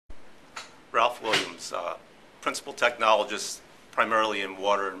Ralph Williams, principal technologist primarily in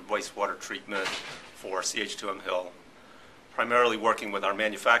water and wastewater treatment for CH2M Hill, primarily working with our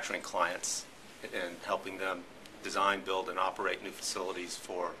manufacturing clients and helping them design, build, and operate new facilities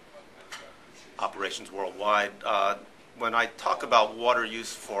for operations worldwide. When I talk about water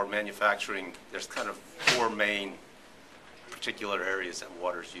use for manufacturing, there's kind of four main particular areas that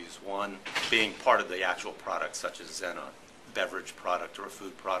water is used. One being part of the actual product, such as in a beverage product or a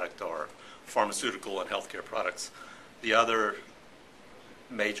food product or pharmaceutical and healthcare products. The other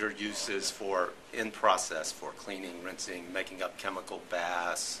major use is for in-process, for cleaning, rinsing, making up chemical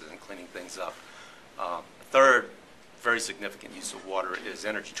baths and cleaning things up. Third, very significant use of water is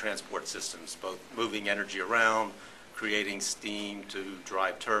energy transport systems, both moving energy around, creating steam to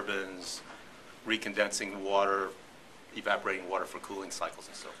drive turbines, recondensing water, evaporating water for cooling cycles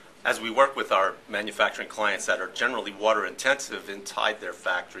and so forth. As we work with our manufacturing clients that are generally water intensive inside their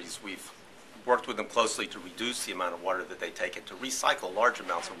factories, we've worked with them closely to reduce the amount of water that they take and to recycle large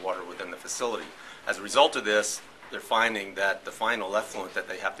amounts of water within the facility. As a result of this, they're finding that the final effluent that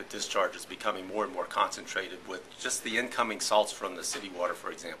they have to discharge is becoming more and more concentrated with just the incoming salts from the city water,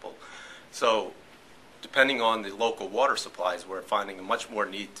 for example. So depending on the local water supplies, we're finding a much more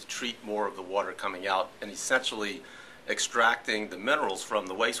need to treat more of the water coming out and essentially extracting the minerals from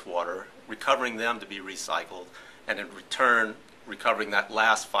the wastewater, recovering them to be recycled, and in return recovering that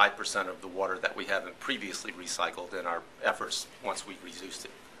last 5% of the water that we haven't previously recycled in our efforts once we've reduced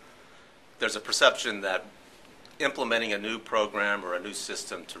it. There's a perception that implementing a new program or a new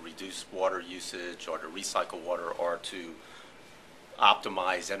system to reduce water usage or to recycle water or to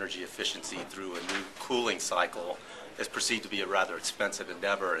optimize energy efficiency through a new cooling cycle is perceived to be a rather expensive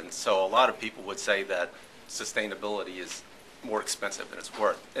endeavor. And so a lot of people would say that sustainability is more expensive than it's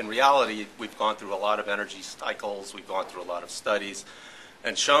worth. In reality, we've gone through a lot of energy cycles, we've gone through a lot of studies,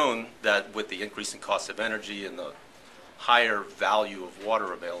 and shown that with the increasing cost of energy and the higher value of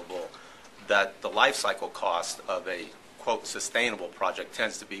water available, that the life cycle cost of a, quote, sustainable project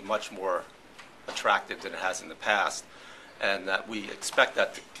tends to be much more attractive than it has in the past, and that we expect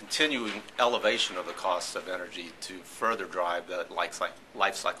that the continuing elevation of the cost of energy to further drive the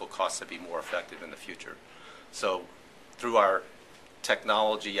life cycle costs to be more effective in the future. So through our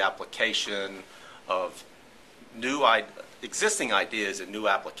technology application of existing ideas and new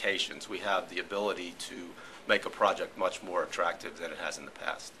applications, we have the ability to make a project much more attractive than it has in the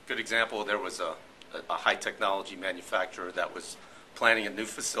past. Good example, there was a high technology manufacturer that was planning a new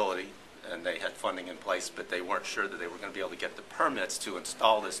facility, and they had funding in place, but they weren't sure that they were going to be able to get the permits to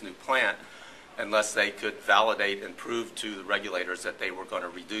install this new plant unless they could validate and prove to the regulators that they were going to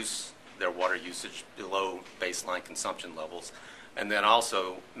reduce their water usage below baseline consumption levels, and then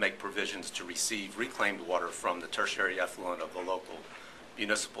also make provisions to receive reclaimed water from the tertiary effluent of the local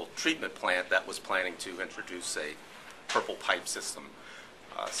municipal treatment plant that was planning to introduce a purple pipe system.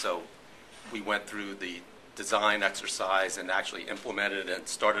 So we went through the design exercise and actually implemented and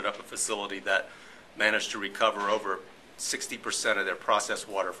started up a facility that managed to recover over 60% of their processed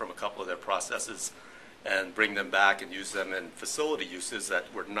water from a couple of their processes and bring them back and use them in facility uses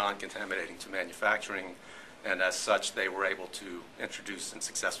that were non-contaminating to manufacturing, and as such they were able to introduce and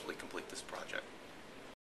successfully complete this project.